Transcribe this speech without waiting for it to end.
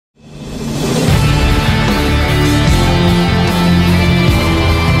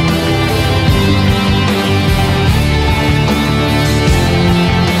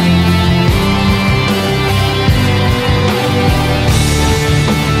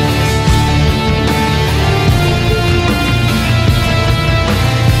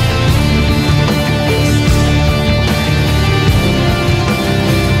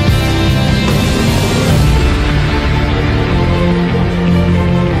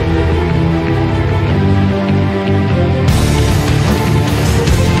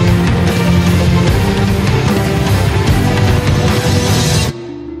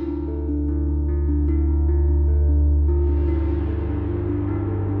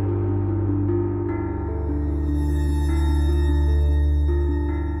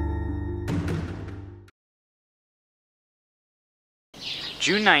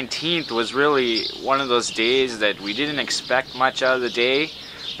June 19th was really one of those days that we didn't expect much out of the day.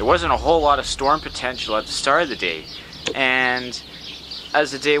 There wasn't a whole lot of storm potential at the start of the day. And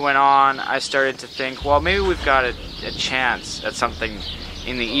as the day went on, I started to think, well, maybe we've got a chance at something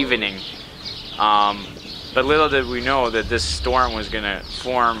in the evening. But little did we know that this storm was going to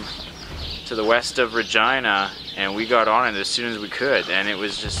form to the west of Regina, and we got on it as soon as we could, and it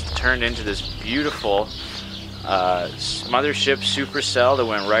was just turned into this beautiful mothership supercell that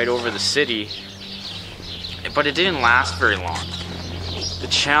went right over the city. But it didn't last very long. The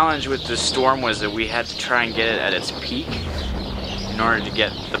challenge with this storm was that we had to try and get it at its peak in order to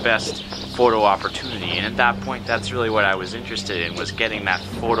get the best photo opportunity, and at that point that's really what I was interested in, was getting that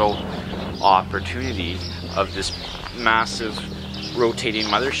photo opportunity of this massive rotating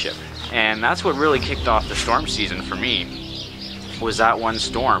mothership. And that's what really kicked off the storm season for me, was that one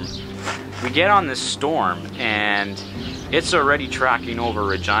storm. We get on this storm and it's already tracking over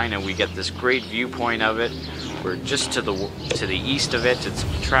Regina. We get this great viewpoint of it. We're just to the east of it. It's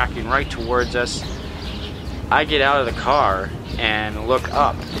tracking right towards us. I get out of the car and look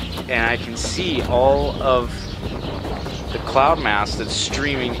up, and I can see all of the cloud mass that's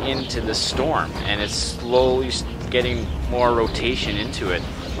streaming into the storm, and it's slowly getting more rotation into it.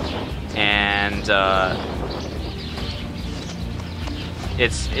 And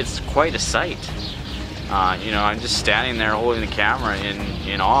it's quite a sight. You know, I'm just standing there holding the camera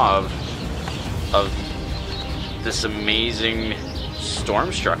in awe of this amazing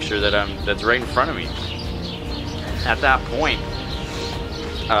storm structure that's right in front of me. At that point,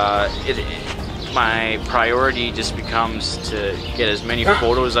 my priority just becomes to get as many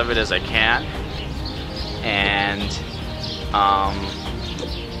photos of it as I can, and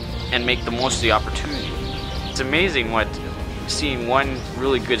make the most of the opportunity. It's amazing what seeing one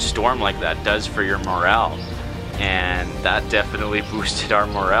really good storm like that does for your morale, and that definitely boosted our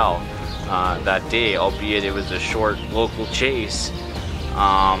morale that day, albeit it was a short local chase.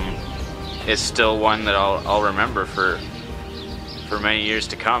 It's still one that I'll remember for many years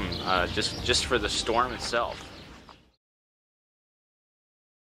to come, just for the storm itself.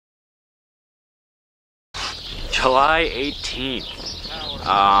 July 18th.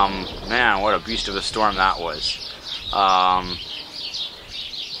 Man, what a beast of a storm that was.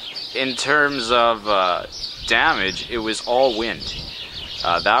 In terms of damage, it was all wind.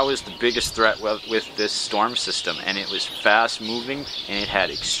 That was the biggest threat with this storm system, and it was fast moving, and it had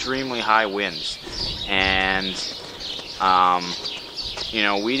extremely high winds. And you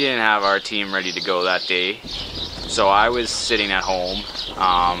know, we didn't have our team ready to go that day, so I was sitting at home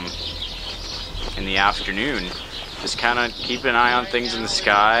in the afternoon, just kind of keeping an eye on things in the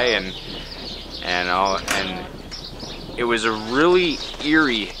sky, and it was a really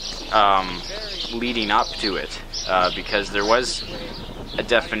eerie leading up to it, because there was a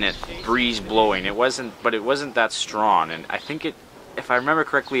definite breeze blowing. It wasn't that strong, and I think if I remember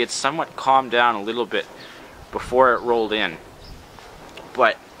correctly, it somewhat calmed down a little bit before it rolled in.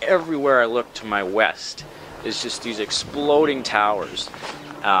 But everywhere I look to my west is just these exploding towers.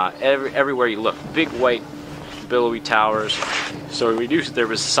 Everywhere you look, big white billowy towers. So we knew there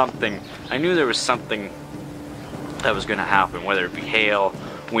was something. I knew there was something that was going to happen, whether it be hail,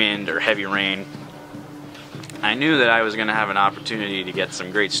 wind, or heavy rain. I knew that I was going to have an opportunity to get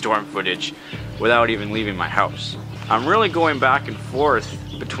some great storm footage without even leaving my house. I'm really going back and forth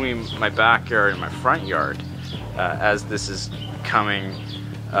between my backyard and my front yard as this is coming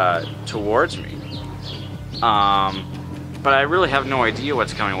towards me. But I really have no idea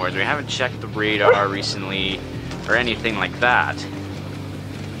what's coming towards me. I haven't checked the radar recently or anything like that.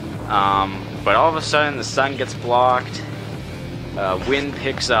 But all of a sudden the sun gets blocked, wind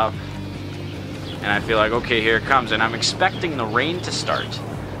picks up, and I feel like, okay, here it comes. And I'm expecting the rain to start.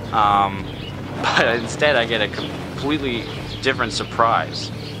 But instead I get a completely different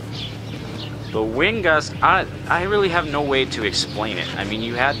surprise. The wind gust, I really have no way to explain it. I mean,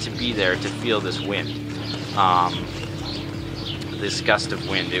 you had to be there to feel this wind. This gust of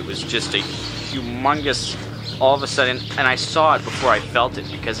wind. It was just a humongous, all of a sudden, and I saw it before I felt it,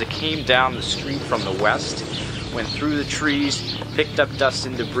 because it came down the street from the west, went through the trees, picked up dust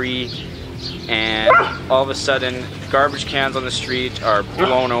and debris, and all of a sudden, garbage cans on the street are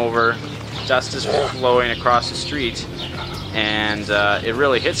blown over, dust is flowing across the street, and it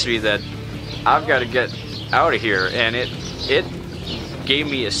really hits me that I've got to get out of here. And it gave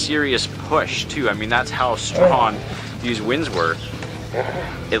me a serious push too. I mean, that's how strong these winds were.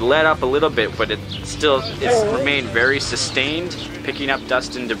 It let up a little bit, but it's remained very sustained, picking up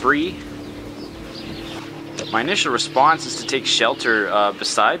dust and debris. My initial response is to take shelter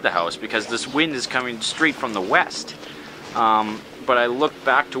beside the house, because this wind is coming straight from the west. But but I look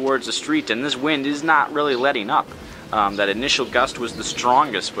back towards the street and this wind is not really letting up. That initial gust was the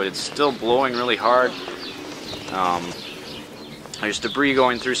strongest, but it's still blowing really hard. There's debris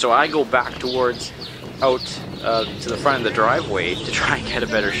going through, so I go back towards out to the front of the driveway to try and get a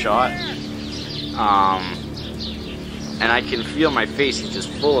better shot. And I can feel my face is just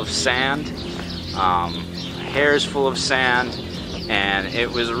full of sand. My hair is full of sand, and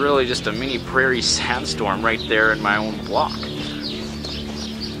it was really just a mini prairie sandstorm right there in my own block.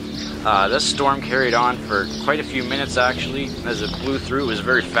 This storm carried on for quite a few minutes actually. As it blew through, it was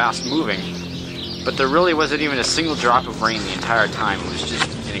very fast moving, but there really wasn't even a single drop of rain the entire time. It was just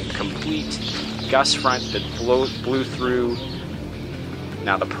a complete gust front that blew through.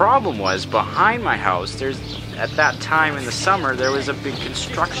 Now the problem was, behind my house, at that time in the summer, there was a big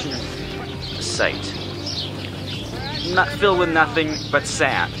construction site, not filled with nothing but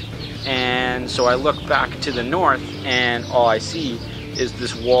sand. And so I look back to the north, and all I see is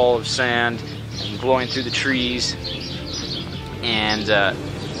this wall of sand blowing through the trees. And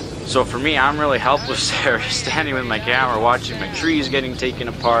so for me, I'm really helpless there, standing with my camera, watching my trees getting taken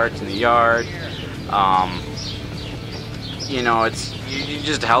apart in the yard. You know, you're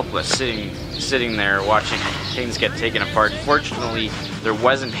just helpless sitting there watching things get taken apart. Fortunately, there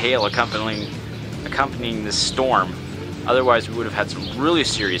wasn't hail accompanying this storm. Otherwise, we would have had some really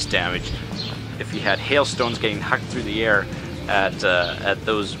serious damage if you had hailstones getting hucked through the air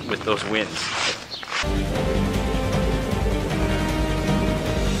with those winds.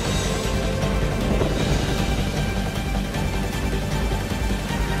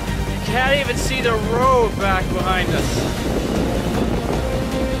 You can't even see the road back behind us.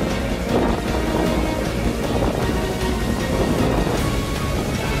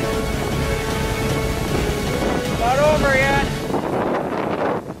 Not over yet.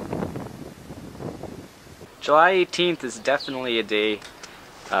 July 18th is definitely a day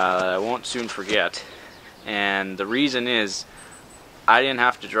I won't soon forget, and the reason is I didn't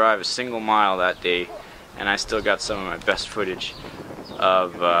have to drive a single mile that day, and I still got some of my best footage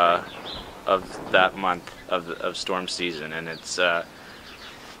of that month of storm season. And it's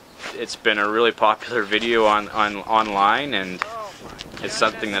been a really popular video online, and it's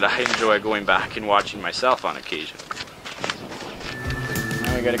something that I enjoy going back and watching myself on occasion.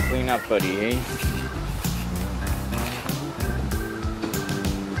 Now we gotta clean up, buddy, eh?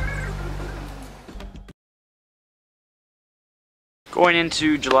 Going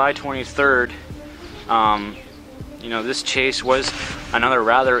into July 23rd, you know, this chase was another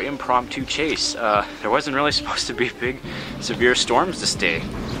rather impromptu chase. There wasn't really supposed to be big, severe storms this day.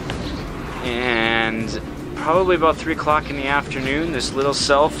 And probably about 3 o'clock in the afternoon, this little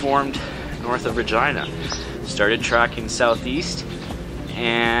cell formed north of Regina. Started tracking southeast,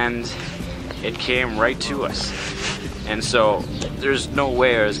 and it came right to us. And so there's no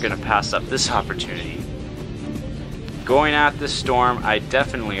way I was going to pass up this opportunity. Going at this storm, I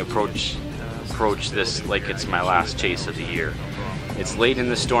definitely approach this like it's my last chase of the year. It's late in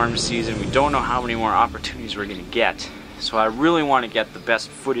the storm season. We don't know how many more opportunities we're going to get. So I really want to get the best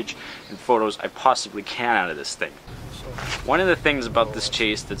footage and photos I possibly can out of this thing. One of the things about this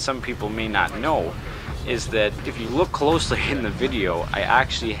chase that some people may not know is that if you look closely in the video, I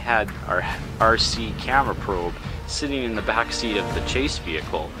actually had our RC camera probe sitting in the back seat of the chase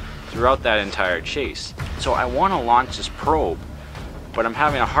vehicle throughout that entire chase. So I want to launch this probe, but I'm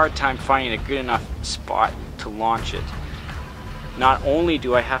having a hard time finding a good enough spot to launch it. Not only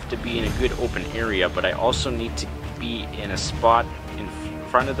do I have to be in a good open area, but I also need to be in a spot in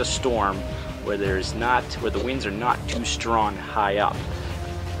front of the storm where the winds are not too strong high up.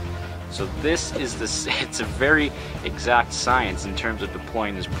 So this is it's a very exact science in terms of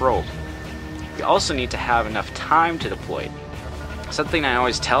deploying this probe. You also need to have enough time to deploy it. Something I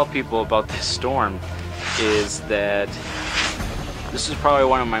always tell people about this storm is that this is probably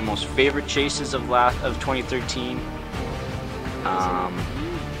one of my most favorite chases of 2013,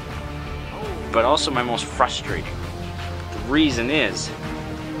 but also my most frustrating. The reason is,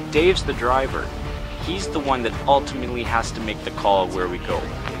 Dave's the driver. He's the one that ultimately has to make the call of where we go.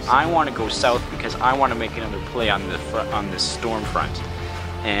 I want to go south because I want to make another play on this storm front,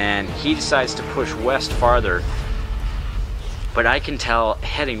 and he decides to push west farther. But I can tell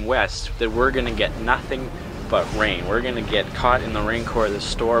heading west that we're going to get nothing but rain. We're going to get caught in the rain core of the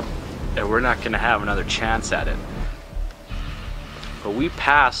storm, and we're not going to have another chance at it. But we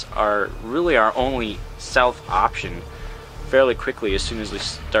pass our only south option fairly quickly as soon as we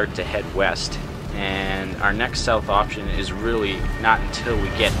start to head west. And our next south option is really not until we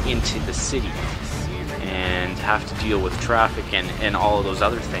get into the city and have to deal with traffic and all of those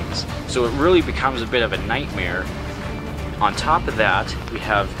other things. So it really becomes a bit of a nightmare On top of that, we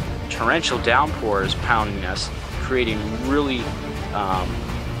have torrential downpours pounding us, creating really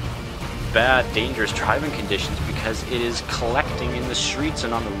bad, dangerous driving conditions because it is collecting in the streets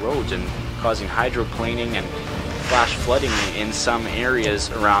and on the roads and causing hydroplaning and flash flooding in some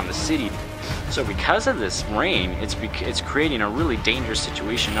areas around the city. So because of this rain, it's creating a really dangerous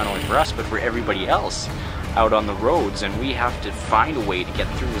situation, not only for us, but for everybody else out on the roads, and we have to find a way to get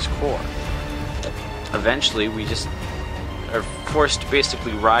through this core. Eventually, we just are forced to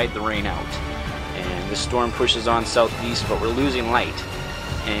basically ride the rain out. And the storm pushes on southeast, but we're losing light.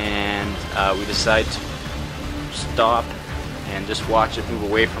 And we decide to stop and just watch it move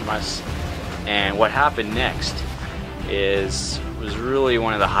away from us. And what happened next was really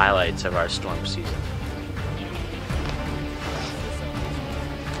one of the highlights of our storm season.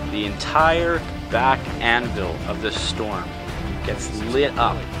 The entire back anvil of this storm gets lit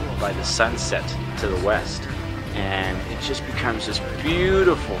up by the sunset to the west, and it just becomes this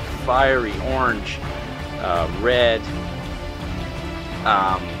beautiful fiery orange, red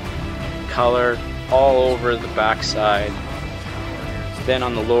color all over the backside. Then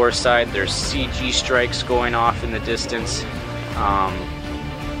on the lower side there's CG strikes going off in the distance.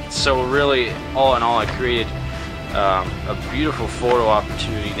 So really, all in all, it created a beautiful photo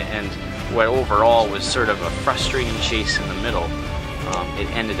opportunity to end what overall was sort of a frustrating chase in the middle. It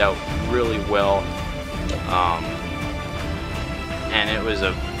ended out really well, and it was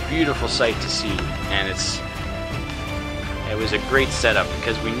a beautiful sight to see, and it was a great setup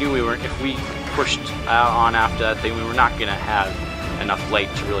because we knew if we pushed on after that thing, we were not going to have enough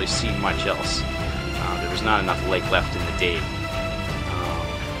light to really see much else. There was not enough light left in the day.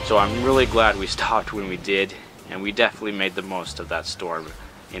 So I'm really glad we stopped when we did, and we definitely made the most of that storm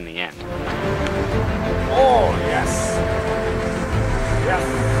in the end. Oh, yes. Yes.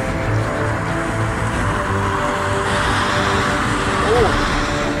 Oh,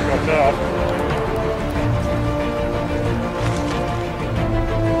 got that.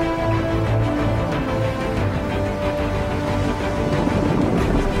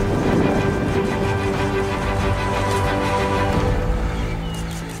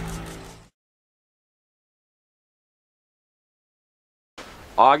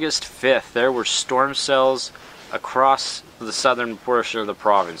 August 5th, there were storm cells across the southern portion of the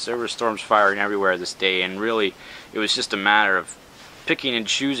province. There were storms firing everywhere this day, and really it was just a matter of picking and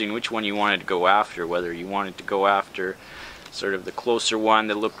choosing which one you wanted to go after, whether you wanted to go after sort of the closer one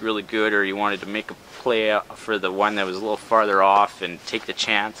that looked really good, or you wanted to make a play for the one that was a little farther off and take the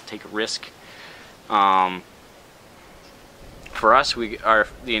chance, take a risk. For us,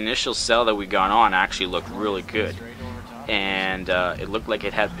 the initial cell that we got on actually looked really good, and it looked like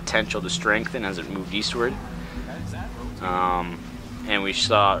it had potential to strengthen as it moved eastward. And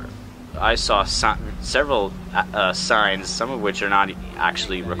I saw several signs, some of which are not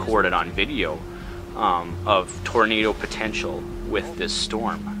actually recorded on video, of tornado potential with this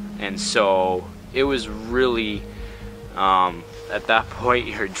storm. And so it was really, at that point,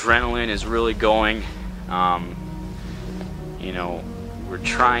 your adrenaline is really going. You know, we're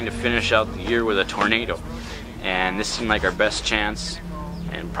trying to finish out the year with a tornado, and this seemed like our best chance,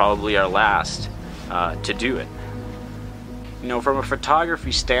 and probably our last, to do it. You know, from a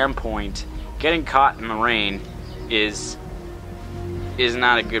photography standpoint, getting caught in the rain is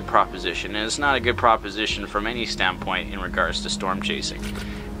not a good proposition, and it's not a good proposition from any standpoint in regards to storm chasing.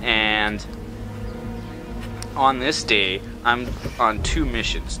 And on this day, I'm on two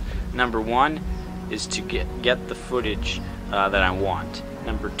missions. Number one is to get the footage that I want.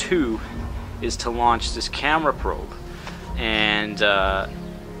 Number two is to launch this camera probe, and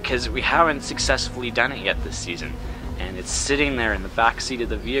because we haven't successfully done it yet this season, and it's sitting there in the back seat of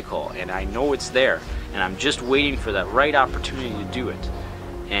the vehicle, and I know it's there, and I'm just waiting for that right opportunity to do it.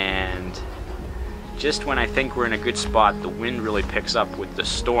 And just when I think we're in a good spot, the wind really picks up with the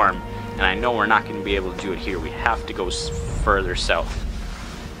storm, and I know we're not going to be able to do it here. We have to go further south.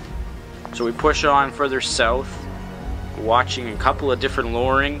 So we push on further south, watching a couple of different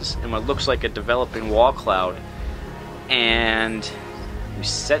lowerings and what looks like a developing wall cloud, and we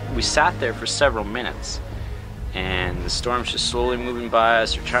sat there for several minutes, and the storm's just slowly moving by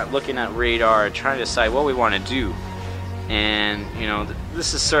us. We're looking at radar, trying to decide what we want to do. And you know,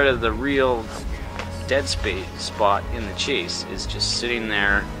 this is sort of the real dead space spot in the chase, is just sitting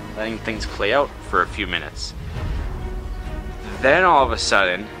there letting things play out for a few minutes. Then all of a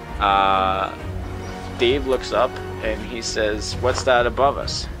sudden, Dave looks up and he says, "What's that above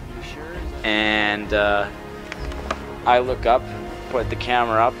us?" And I look up, put the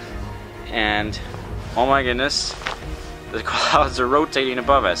camera up, and oh my goodness, the clouds are rotating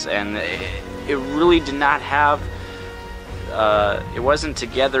above us, and it really did not have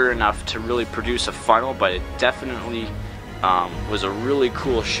together enough to really produce a funnel, but it definitely was a really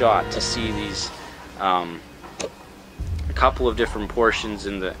cool shot to see these a couple of different portions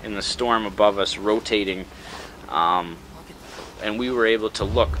in the storm above us rotating, and we were able to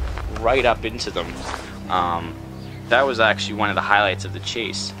look right up into them. That was actually one of the highlights of the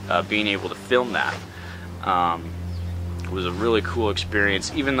chase, being able to film that. It was a really cool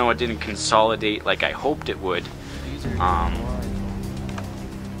experience, even though it didn't consolidate like I hoped it would.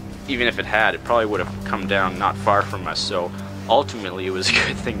 Even if it had, it probably would have come down not far from us, so ultimately it was a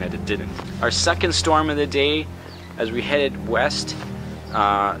good thing that it didn't. Our second storm of the day, as we headed west,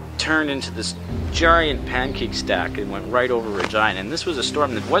 turned into this giant pancake stack and went right over Regina. And this was a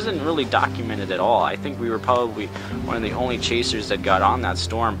storm that wasn't really documented at all. I think we were probably one of the only chasers that got on that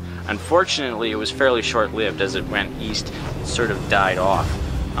storm. Unfortunately, it was fairly short-lived. As it went east, it sort of died off.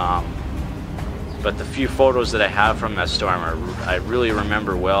 But the few photos that I have from that storm I really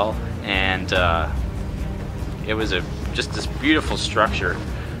remember well, and it was just this beautiful structure.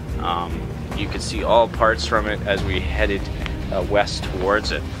 You could see all parts from it as we headed west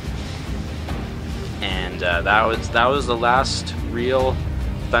towards it, and that was the last real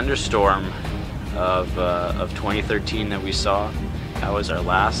thunderstorm of 2013 that we saw. That was our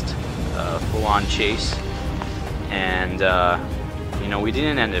last full-on chase, and we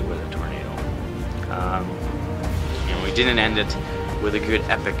didn't end it with a tornado. We didn't end it with a good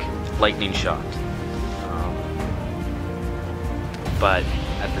epic lightning shot. But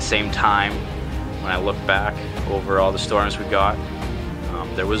at the same time, when I look back over all the storms we got,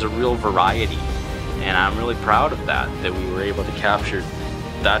 there was a real variety, and I'm really proud of that we were able to capture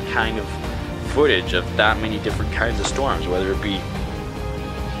that kind of footage of that many different kinds of storms, whether it be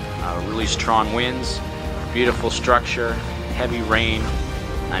really strong winds, beautiful structure, heavy rain.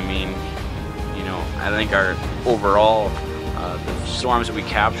 I mean, I think our overall the storms that we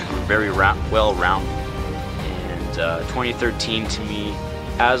captured were very well-rounded, and 2013 to me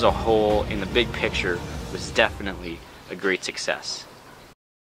as a whole in the big picture was definitely a great success.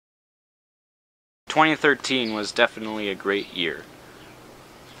 2013 was definitely a great year,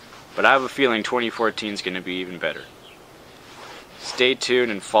 but I have a feeling 2014 is going to be even better. Stay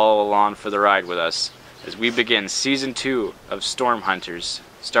tuned and follow along for the ride with us as we begin Season 2 of Storm Hunters,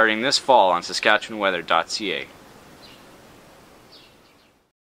 starting this fall on SaskatchewanWeather.ca.